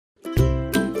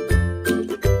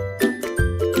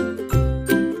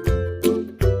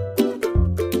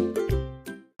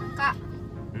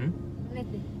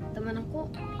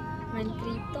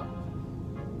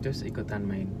terus ikutan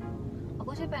main?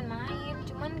 Aku sih pengen main,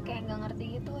 cuman kayak nggak ngerti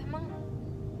gitu. Emang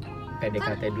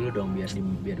PDKT dulu dong biar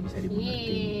bisa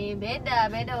dimengerti.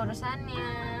 beda urusannya.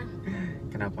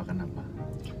 Kenapa?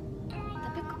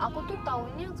 Tapi aku tuh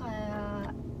taunya kayak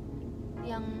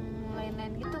yang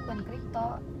lain-lain gitu, bukan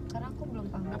kripto. Karena aku belum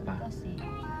paham Apa? kripto sih.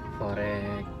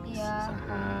 Forex, Iya.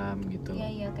 saham gitu.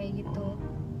 Iya kayak gitu.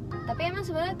 Tapi emang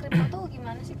sebenarnya kripto tuh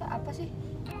gimana sih Kak? Apa sih?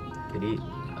 Jadi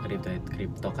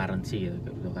cryptocurrency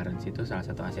gitu. Cryptocurrency itu salah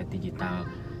satu aset digital,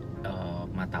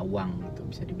 mata uang gitu,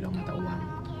 bisa dibilang mata uang.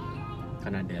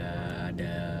 Kan ada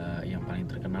yang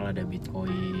paling terkenal ada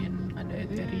Bitcoin, ada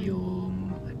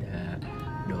Ethereum, ada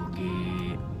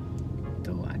Doge,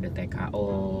 itu ada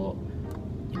TKO.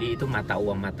 Jadi itu mata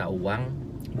uang,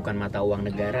 bukan mata uang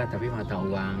negara tapi mata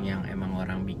uang yang emang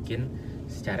orang bikin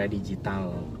secara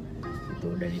digital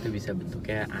gitu, dan itu bisa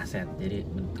bentuknya aset. Jadi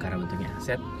karena bentuknya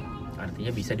aset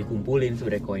artinya bisa dikumpulin,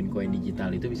 sebenarnya koin-koin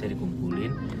digital itu bisa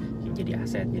dikumpulin jadi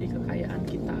aset, jadi kekayaan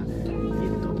kita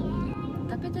gitu.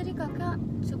 Tapi tadi kakak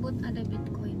sebut ada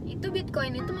Bitcoin. Itu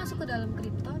Bitcoin itu masuk ke dalam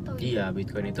kripto atau? Iya,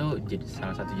 Bitcoin itu jadi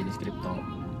salah satu jenis kripto.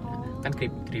 Kan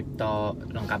kripto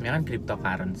lengkapnya kan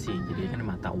cryptocurrency, jadi kan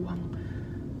mata uang,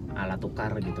 alat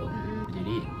tukar gitu.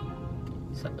 Jadi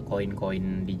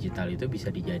koin-koin digital itu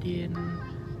bisa dijadiin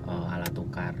alat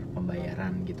tukar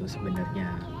pembayaran gitu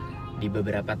sebenarnya. Di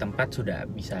beberapa tempat sudah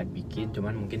bisa bikin,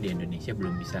 cuman mungkin di Indonesia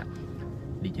belum bisa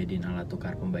dijadiin alat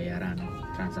tukar pembayaran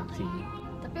transaksi.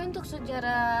 Tapi untuk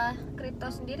sejarah kripto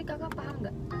sendiri kakak paham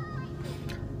nggak?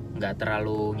 Nggak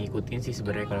terlalu ngikutin sih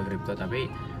sebenarnya kalau kripto, tapi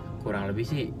kurang lebih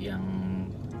sih yang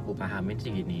aku pahamin sih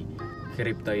gini.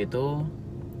 Kripto itu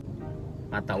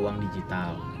mata uang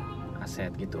digital,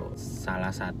 aset gitu. Salah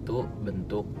satu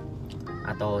bentuk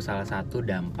atau salah satu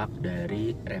dampak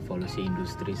dari revolusi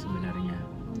industri sebenarnya.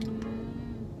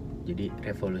 Jadi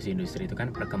revolusi industri itu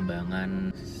kan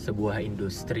perkembangan sebuah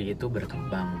industri itu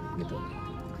berkembang gitu.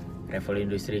 Revolusi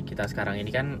industri kita sekarang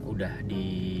ini kan udah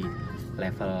di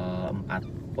level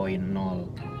 4.0.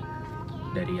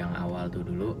 Dari yang awal tuh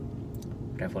dulu,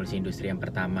 revolusi industri yang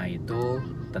pertama itu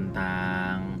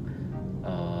tentang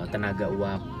tenaga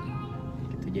uap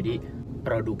gitu. Jadi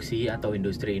produksi atau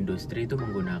industri itu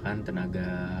menggunakan tenaga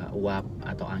uap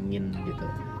atau angin gitu.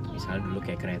 Misal dulu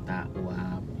kayak kereta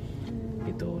uap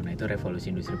gitu. Nah itu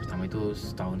revolusi industri pertama itu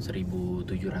tahun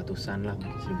 1700-an lah,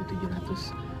 mungkin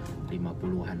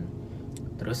 1750-an.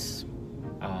 Terus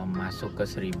masuk ke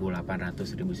 1800,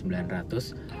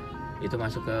 1900 itu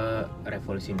masuk ke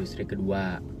revolusi industri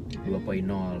kedua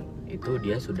 2.0. Itu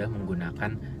dia sudah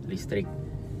menggunakan listrik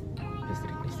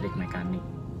mekanik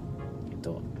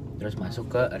gitu. Terus masuk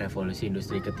ke revolusi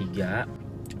industri ketiga,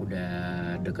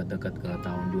 udah deket-deket ke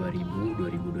tahun 2000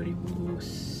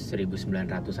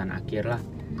 1900-an akhir lah,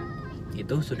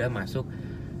 itu sudah masuk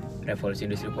revolusi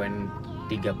industri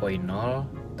 3.0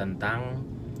 tentang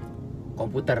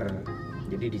komputer.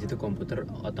 Jadi di situ komputer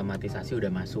otomatisasi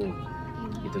udah masuk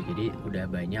gitu. Jadi udah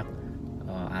banyak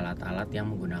alat-alat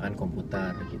yang menggunakan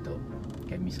komputer gitu.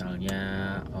 Kayak misalnya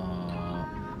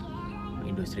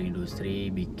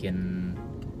industri-industri bikin,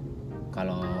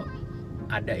 kalau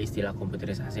ada istilah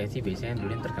komputerisasi sih biasanya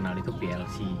dulu yang terkenal itu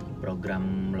PLC,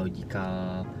 program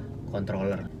logical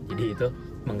controller. Jadi itu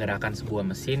menggerakkan sebuah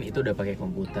mesin itu udah pakai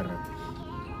komputer.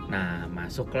 Nah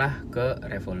masuklah ke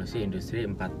revolusi industri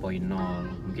 4.0.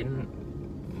 Mungkin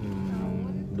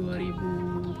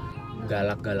 2000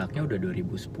 galak-galaknya udah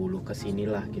 2010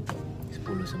 kesini lah gitu,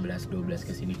 10, 11, 12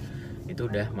 kesini itu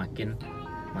udah makin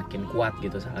kuat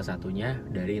gitu. Salah satunya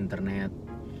dari internet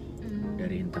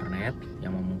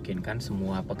yang memungkinkan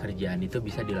semua pekerjaan itu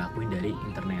bisa dilakuin dari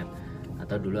internet,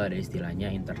 atau dulu ada istilahnya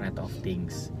Internet of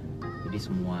Things. Jadi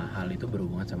semua hal itu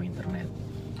berhubungan sama internet.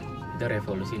 Itu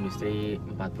revolusi industri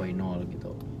 4.0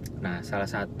 gitu. Nah salah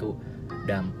satu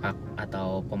dampak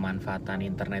atau pemanfaatan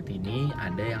internet ini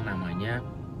ada yang namanya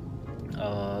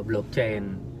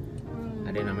blockchain.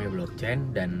 Ada yang namanya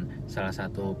blockchain, dan salah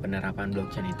satu penerapan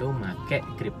blockchain itu make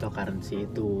cryptocurrency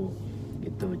itu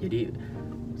gitu. Jadi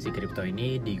si kripto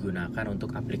ini digunakan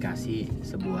untuk aplikasi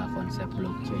sebuah konsep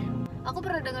blockchain. Aku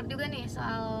pernah dengar juga nih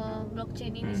soal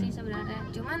blockchain ini sih sebenarnya.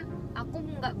 Cuman aku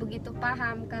nggak begitu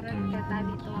paham karena kayak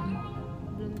tadi tuh aku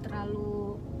belum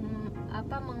terlalu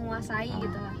menguasai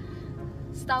gitu lah.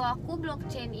 Setahu aku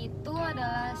blockchain itu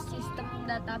adalah sistem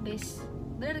database.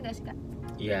 Bener gak sih Kak?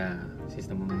 Iya,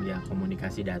 sistem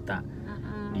komunikasi data.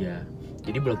 Dia.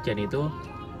 Jadi blockchain itu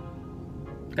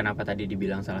kenapa tadi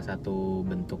dibilang salah satu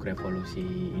bentuk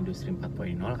revolusi industri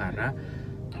 4.0, karena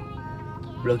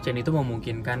blockchain itu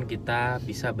memungkinkan kita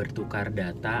bisa bertukar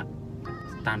data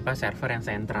tanpa server yang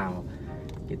sentral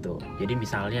gitu. Jadi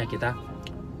misalnya kita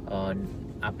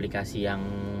aplikasi yang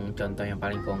contoh yang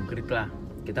paling konkret lah.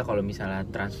 Kita kalau misalnya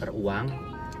transfer uang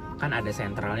kan ada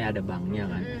sentralnya, ada banknya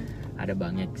kan. Ada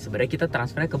banknya. Sebenarnya kita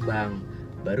transfernya ke bank,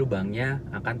 baru banknya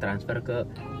akan transfer ke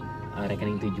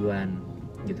rekening tujuan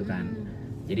gitu kan.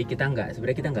 Jadi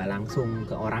sebenarnya kita nggak langsung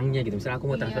ke orangnya gitu. Misalnya aku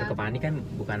mau transfer ke Pani kan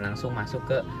bukan langsung masuk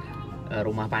ke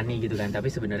rumah Pani gitu kan.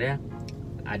 Tapi sebenarnya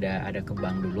ada ke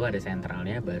bank dulu, ada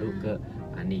sentralnya, baru ke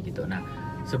Pani gitu. Nah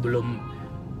sebelum,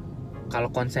 kalau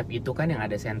konsep itu kan yang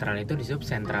ada sentral itu disebut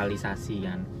sentralisasi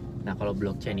kan. Nah kalau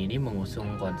blockchain ini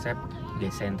mengusung konsep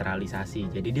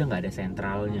desentralisasi. Jadi dia nggak ada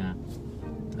sentralnya,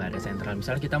 nggak ada sentral.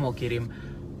 Misalnya kita mau kirim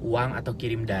uang atau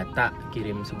kirim data,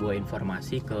 kirim sebuah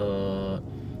informasi ke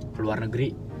luar negeri,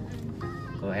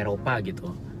 ke Eropa gitu,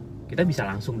 kita bisa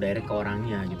langsung direct ke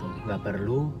orangnya gitu, nggak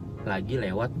perlu lagi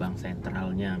lewat bank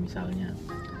sentralnya misalnya.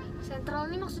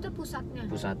 Sentral ini maksudnya pusatnya?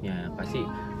 Pasti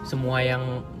semua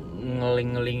yang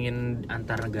ngelingin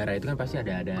antar negara itu kan pasti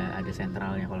ada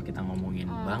sentralnya. Kalau kita ngomongin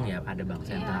bank ya ada bank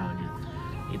sentralnya.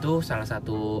 Itu salah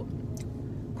satu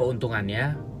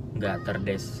keuntungannya,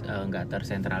 nggak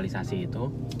tersentralisasi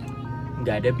itu,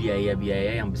 nggak ada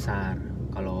biaya yang besar.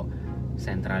 Kalau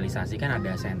sentralisasi kan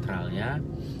ada sentralnya,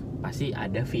 pasti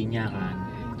ada fee-nya kan,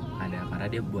 ada, karena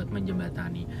dia buat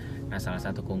menjembatani. Nah salah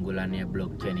satu keunggulannya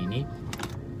blockchain ini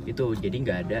itu, jadi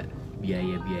nggak ada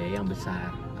biaya yang besar,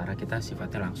 karena kita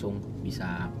sifatnya langsung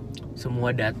bisa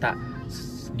semua data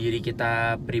diri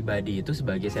kita pribadi itu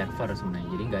sebagai server sebenarnya,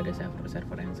 jadi nggak ada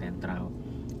server yang sentral.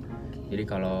 Jadi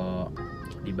kalau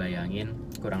dibayangin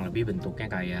kurang lebih bentuknya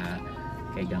kayak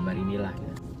gambar inilah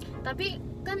gitu. Tapi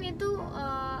kan itu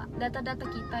data-data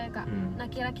kita ya Kak. Nah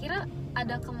kira-kira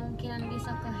ada kemungkinan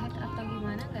bisa ke-hack atau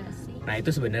gimana nggak sih? Nah itu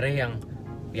sebenarnya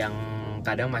yang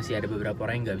kadang masih ada beberapa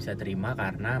orang yang nggak bisa terima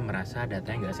karena merasa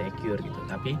datanya nggak secure gitu.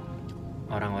 Tapi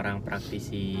orang-orang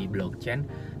praktisi blockchain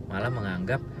malah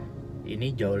menganggap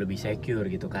ini jauh lebih secure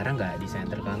gitu, karena nggak di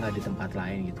center, nggak di tempat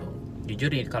lain gitu.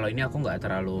 Jujur nih, kalau ini aku nggak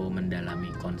terlalu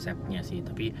mendalami konsepnya sih,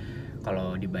 tapi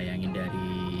kalau dibayangin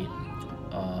dari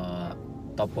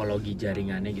topologi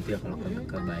jaringannya gitu ya, kalau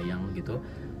kebayang gitu,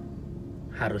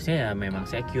 harusnya ya memang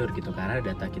secure gitu, karena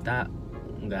data kita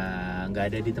nggak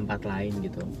ada di tempat lain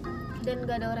gitu. Dan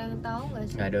nggak ada orang yang tahu nggak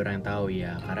sih? Nggak ada orang yang tahu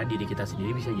ya, karena diri kita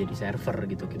sendiri bisa jadi server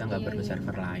gitu, kita nggak perlu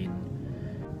server lain.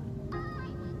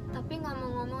 Tapi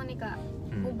ngomong-ngomong nih Kak,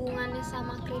 hubungannya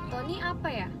sama kripto ini apa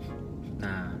ya?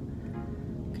 Nah,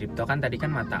 kripto kan tadi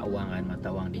kan mata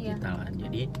uang digital kan.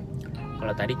 Jadi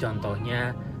kalau tadi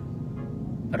contohnya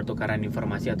pertukaran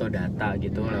informasi atau data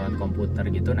gitu lewat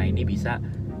komputer gitu, nah ini bisa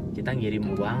kita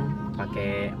ngirim uang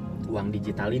pakai uang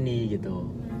digital ini gitu.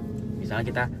 Misalnya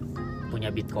kita punya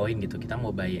Bitcoin gitu, kita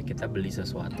mau bayar, kita beli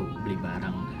sesuatu, beli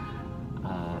barang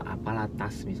apalah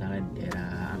tas misalnya di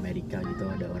daerah Amerika gitu,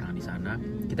 ada orang di sana,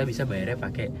 kita bisa bayarnya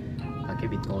pakai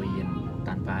Bitcoin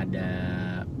tanpa ada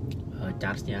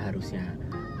charge-nya harusnya.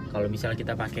 Kalau misalnya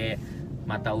kita pakai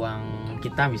mata uang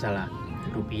kita misalnya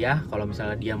rupiah, kalau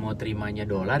misalnya dia mau terimanya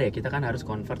dolar ya kita kan harus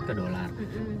convert ke dolar.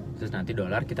 Terus nanti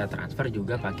dolar kita transfer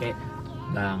juga pakai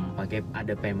bank, pakai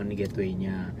ada payment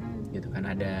gateway-nya gitu kan,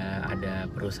 ada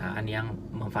perusahaan yang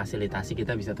memfasilitasi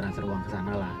kita bisa transfer uang ke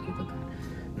sana lah gitu kan.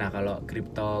 Nah kalau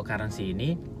cryptocurrency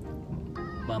ini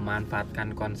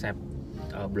memanfaatkan konsep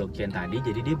blockchain tadi,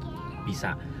 jadi dia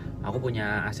bisa, aku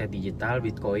punya aset digital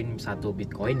Bitcoin, 1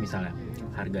 Bitcoin misalnya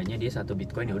harganya dia 1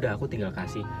 Bitcoin, ya udah aku tinggal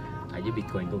kasih aja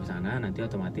Bitcoinku ke sana, nanti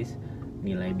otomatis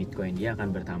nilai Bitcoin dia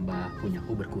akan bertambah,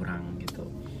 punyaku berkurang gitu.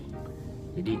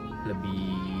 Jadi lebih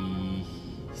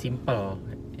simple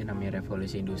ya, namanya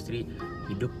revolusi industri,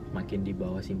 hidup makin di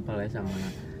bawah simple ya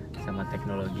sama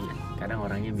teknologi. Kadang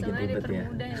orangnya bikin ribet ya.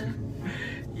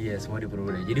 Iya, semua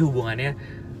dipermudah. Jadi hubungannya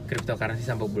cryptocurrency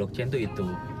sama blockchain tuh itu.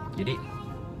 Jadi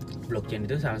blockchain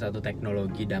itu salah satu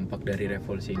teknologi dampak dari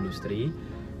revolusi industri.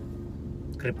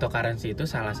 Cryptocurrency itu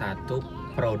salah satu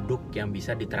produk yang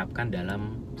bisa diterapkan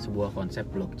dalam sebuah konsep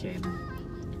blockchain.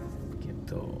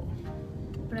 Gitu.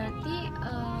 Berarti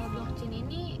blockchain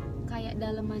ini kayak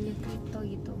dalemannya kripto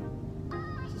gitu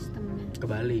sistemnya.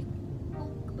 Kebalik. Oh,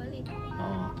 kebalik.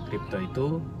 Oh, kripto itu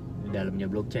di dalamnya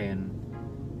blockchain.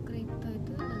 Kripto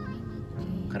itu dalamnya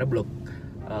blockchain. Karena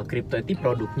kripto itu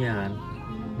produknya kan.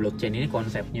 Blockchain ini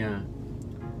konsepnya.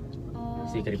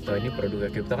 Si kripto ini produknya.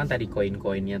 Kripto kan tadi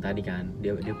koin-koinnya tadi kan.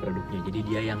 Dia produknya. Jadi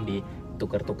dia yang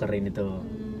dituker-tukerin itu.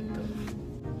 Gitu.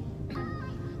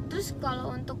 Terus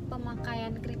kalau untuk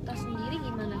pemakaian kripto sendiri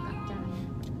gimana Kak caranya?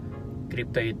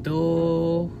 Kripto itu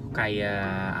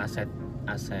kayak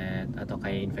aset atau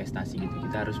kayak investasi gitu.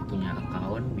 Kita harus punya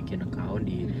bikin account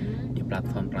di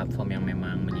platform-platform yang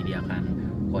memang menyediakan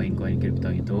koin-koin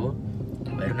kripto itu,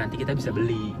 baru nanti kita bisa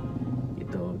beli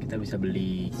gitu. kita bisa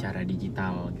beli secara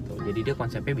digital gitu. Jadi dia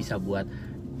konsepnya bisa buat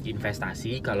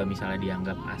investasi, kalau misalnya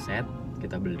dianggap aset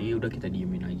kita beli udah kita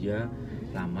diemin aja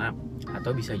lama,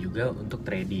 atau bisa juga untuk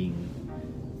trading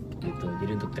gitu.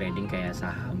 Jadi untuk trading kayak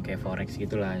saham, kayak forex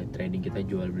gitulah, trading kita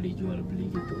jual beli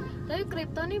gitu. Tapi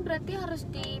kripto nih berarti harus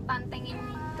dipantengin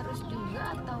terus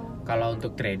juga atau? Kalau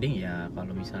untuk trading ya,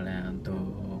 kalau misalnya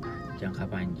untuk jangka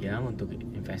panjang untuk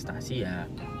investasi ya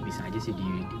bisa aja sih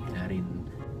dibiarin.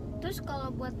 Terus kalau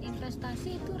buat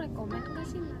investasi itu rekomend gak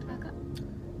sih menurut kakak?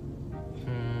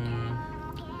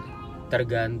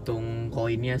 Tergantung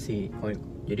koinnya sih.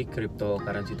 Jadi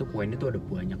cryptocurrency itu koinnya tuh ada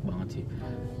banyak banget sih.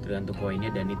 Tergantung koinnya,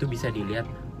 dan itu bisa dilihat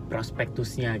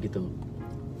prospektusnya gitu.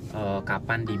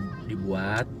 Kapan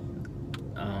dibuat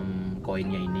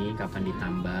koinnya ini, kapan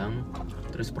ditambang,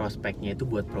 terus prospeknya itu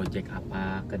buat project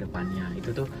apa ke depannya.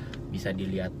 Itu tuh bisa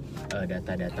dilihat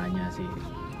data-datanya sih.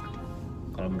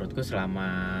 Kalau menurutku selama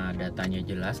datanya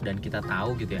jelas dan kita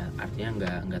tahu gitu ya,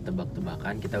 artinya nggak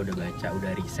tebak-tebakan, kita udah baca,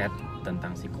 udah riset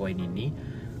tentang si koin ini,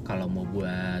 kalau mau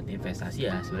buat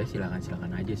investasi ya sebenarnya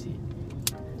silakan aja sih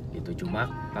gitu. Cuma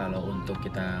kalau untuk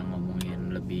kita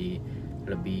ngomongin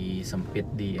lebih sempit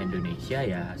di Indonesia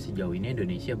ya, sejauh ini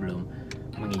Indonesia belum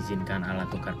mengizinkan alat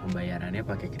tukar pembayarannya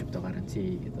pakai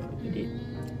cryptocurrency gitu. Jadi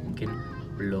mungkin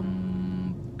belum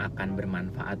akan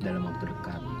bermanfaat dalam waktu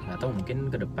dekat, atau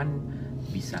mungkin ke depan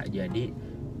bisa jadi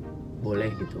boleh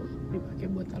gitu dipakai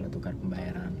buat alat tukar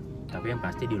pembayaran. Tapi yang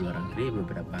pasti di luar negeri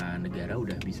beberapa negara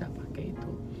udah bisa pakai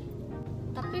itu.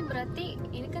 Tapi berarti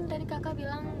ini kan tadi kakak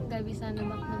bilang nggak bisa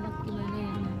nebak-nebak gimana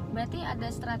ya. Berarti ada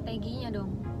strateginya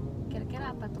dong.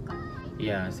 Kira-kira apa tuh kak?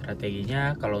 Ya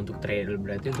strateginya kalau untuk trade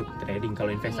berarti untuk trading. Kalau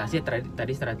investasi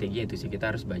tadi strateginya itu sih, kita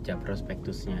harus baca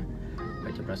prospektusnya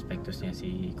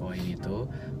si koin itu.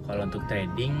 Kalau untuk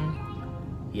trading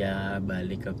ya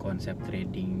balik ke konsep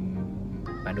trading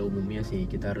pada umumnya sih,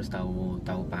 kita harus tahu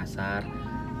pasar,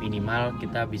 minimal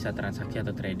kita bisa transaksi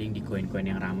atau trading di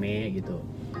koin-koin yang rame gitu.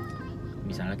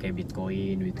 Misalnya kayak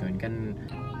Bitcoin kan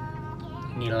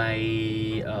nilai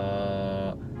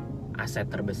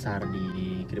aset terbesar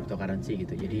di cryptocurrency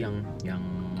gitu. Jadi yang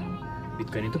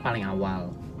Bitcoin itu paling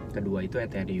awal, kedua itu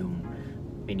Ethereum.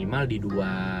 Minimal di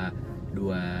dua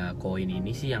koin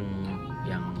ini sih yang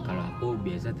kalau aku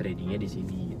biasa tradingnya di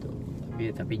sini gitu.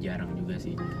 Tapi jarang juga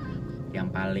sih. Yang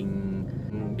paling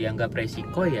dianggap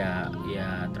resiko ya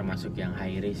termasuk yang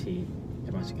high risk sih,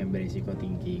 termasuk yang berisiko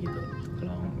tinggi gitu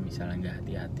kalau misalnya nggak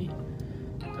hati-hati.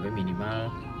 Tapi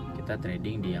minimal kita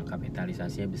trading di yang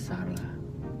kapitalisasinya besar lah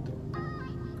gitu.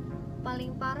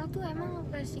 Paling parah tuh emang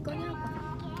resikonya apa kak?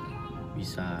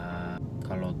 Bisa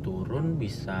kalau turun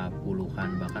bisa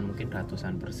puluhan bahkan mungkin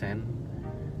ratusan persen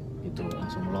itu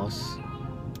langsung loss,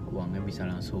 uangnya bisa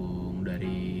langsung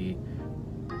dari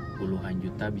puluhan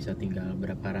juta bisa tinggal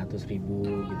berapa ratus ribu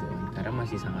gitu kan, karena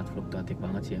masih sangat fluktuatif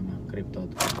banget sih emang kripto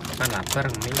tuh. Kan lapar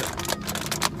nih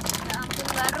ya ampun,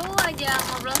 baru aja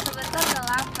ngobrol sebentar udah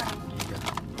lapar. Iya.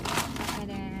 Oke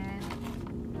deh.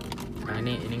 Nah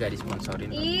ini nggak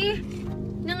disponsorin kan? Ih,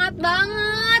 nyengat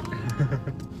banget.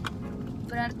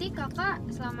 Berarti kakak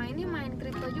selama ini main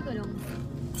kripto juga dong?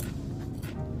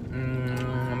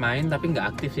 Main tapi nggak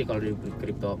aktif sih kalau di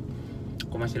kripto.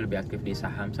 Aku masih lebih aktif di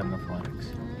saham sama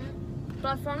forex.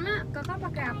 Platformnya kakak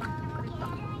pakai apa kripto?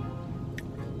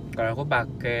 Kalau aku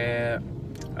pakai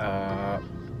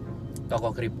toko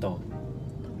kripto.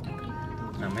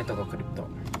 Namanya toko kripto.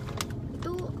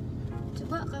 Itu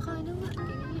coba kakak ada nggak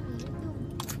ininya gitu?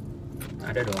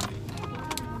 Ada dong.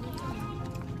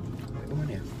 Kemana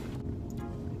ya?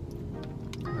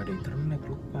 Nggak ada internet,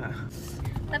 lupa.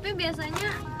 Tapi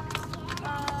biasanya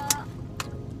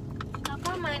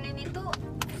kakak mainin itu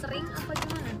sering apa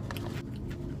gimana?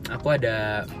 Aku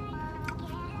ada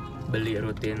beli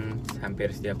rutin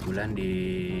hampir setiap bulan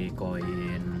di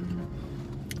koin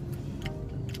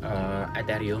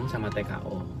Ethereum sama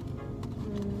TKO.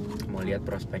 Mau lihat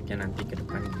prospeknya nanti ke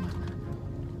depan gimana.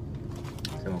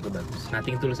 Semoga bagus.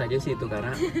 Nothing tulus aja sih itu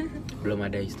karena belum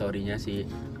ada historinya sih.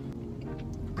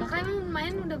 Kakak emang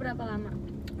main udah berapa lama?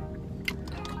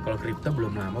 Kalau kripto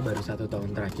belum lama, baru 1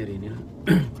 tahun terakhir ini lah.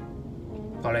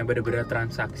 Kalau yang bener-bener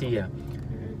transaksi ya,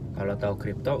 kalau tahu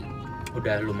kripto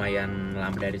udah lumayan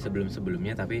lama dari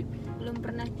sebelumnya, tapi belum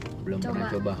pernah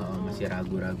coba. Masih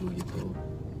ragu-ragu gitu.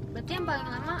 Berarti yang paling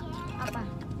lama apa?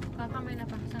 Kakak main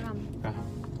apa? Saham?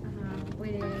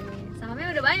 Wih, sahamnya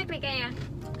udah banyak nih kayaknya.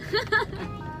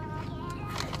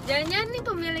 Jangan-jangan nih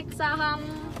pemilik saham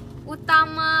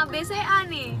utama BCA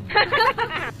nih.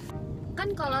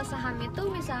 Kan kalau saham itu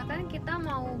misalkan kita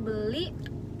mau beli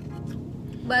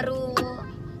baru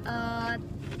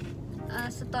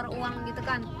setor uang gitu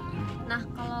kan. Nah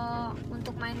kalau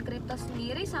untuk main kripto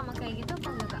sendiri sama kayak gitu apa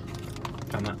enggak Kak?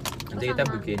 Sama. Nanti kita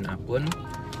sama. bikin akun,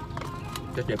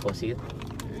 terus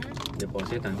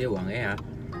deposit nanti uangnya ya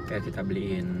kayak kita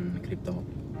beliin kripto,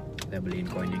 kita beliin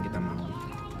koin yang kita mau.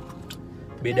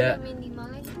 Beda. Ada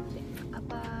minimalnya gitu deh.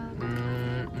 Apa?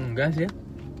 Enggak sih.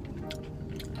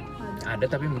 Ada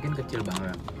tapi mungkin kecil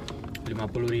banget.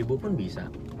 50.000 pun bisa.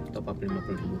 Top up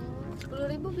 50.000.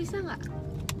 10.000 bisa nggak?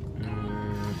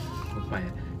 Lupa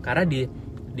ya. Karena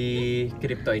di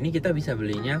kripto ini kita bisa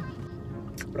belinya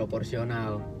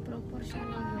proporsional.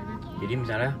 Proporsional gimana? Jadi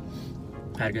misalnya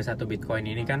harga 1 Bitcoin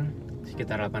ini kan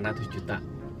sekitar 800 juta.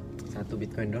 1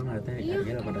 Bitcoin doang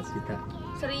harganya 800 juta.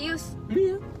 Serius?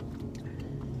 Iya.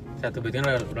 1 Bitcoin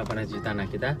 800 juta. Nah,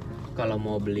 kita kalau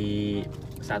mau beli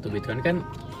 1 Bitcoin kan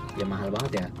ya mahal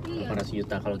banget ya. Iya. 800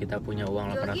 juta kalau kita punya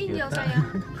uang 800 Ginjal juta. saya.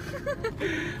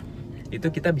 Itu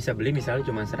kita bisa beli misalnya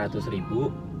cuma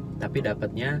 100.000 tapi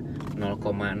dapatnya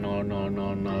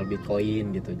 0,0000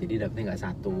 Bitcoin gitu. Jadi dapatnya nggak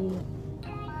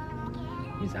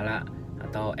 1. Misalnya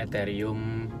atau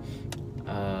Ethereum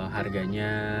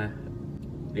harganya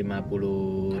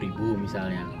 50.000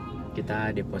 misalnya.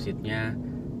 Kita depositnya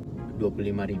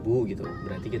 25.000 gitu.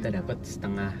 Berarti kita dapat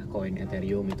setengah koin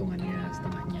Ethereum hitungannya,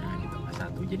 setengahnya gitu, nggak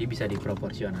 1. Jadi bisa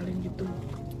diproporsionalin gitu.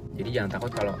 Jadi jangan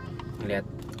takut kalau ngeliat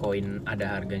koin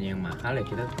ada harganya yang mahal ya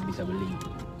kita bisa beli.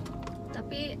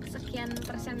 Tapi sekian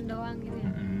persen doang gitu ya.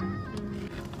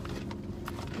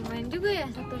 Lumayan juga ya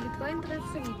 1 Bitcoin terus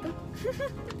segitu.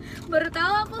 Baru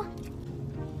tahu aku.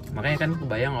 Makanya kan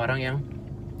kebayang orang yang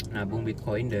nabung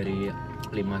Bitcoin dari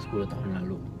 5-10 tahun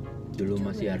lalu. Dulu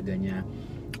masih harganya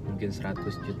mungkin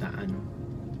 100 jutaan.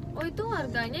 Oh itu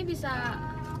harganya bisa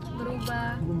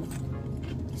berubah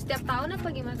setiap tahun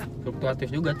apa gimana Kak? Fluktuatif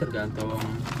juga tergantung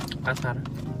pasar,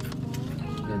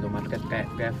 tergantung market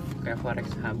kayak forex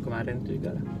saham kemarin itu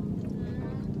juga lah.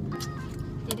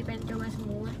 Jadi pengen coba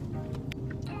semua.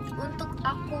 Untuk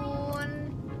akun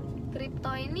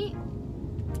kripto ini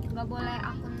nggak boleh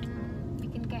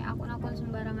bikin kayak akun-akun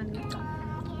sembarangan gitu.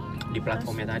 Di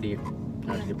platformnya tadi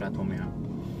harus di platformnya.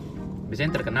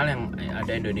 Biasanya terkenal yang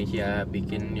ada Indonesia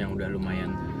bikin yang udah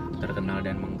lumayan terkenal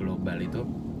dan mengglobal itu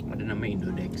ada namanya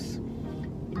Indodex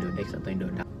atau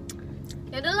Indodax.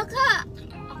 Ya udah lah Kak,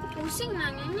 aku pusing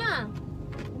nanyanya.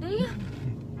 Udah ya.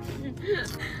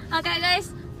 Oke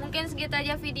guys, mungkin segitu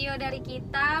aja video dari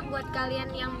kita. Buat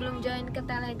kalian yang belum join ke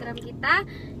Telegram kita,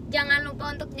 jangan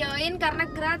lupa untuk join karena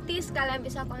gratis. Kalian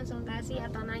bisa konsultasi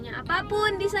atau nanya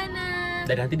apapun di sana.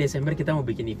 Dan nanti Desember kita mau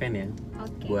bikin event ya.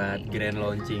 Oke. Buat grand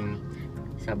launching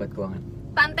Sahabat Keuangan.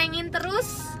 Pantengin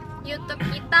terus YouTube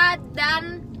kita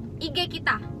dan IG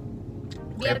kita.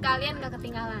 Biar kalian gak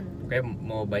ketinggalan. Kayak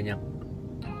mau banyak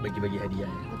bagi-bagi hadiah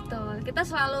ya. Betul, kita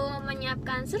selalu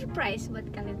menyiapkan surprise buat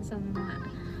kalian semua.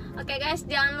 Oke guys,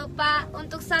 jangan lupa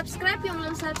untuk subscribe yang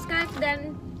belum subscribe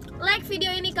dan like video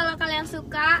ini kalau kalian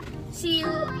suka. See you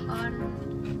on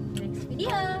next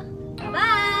video.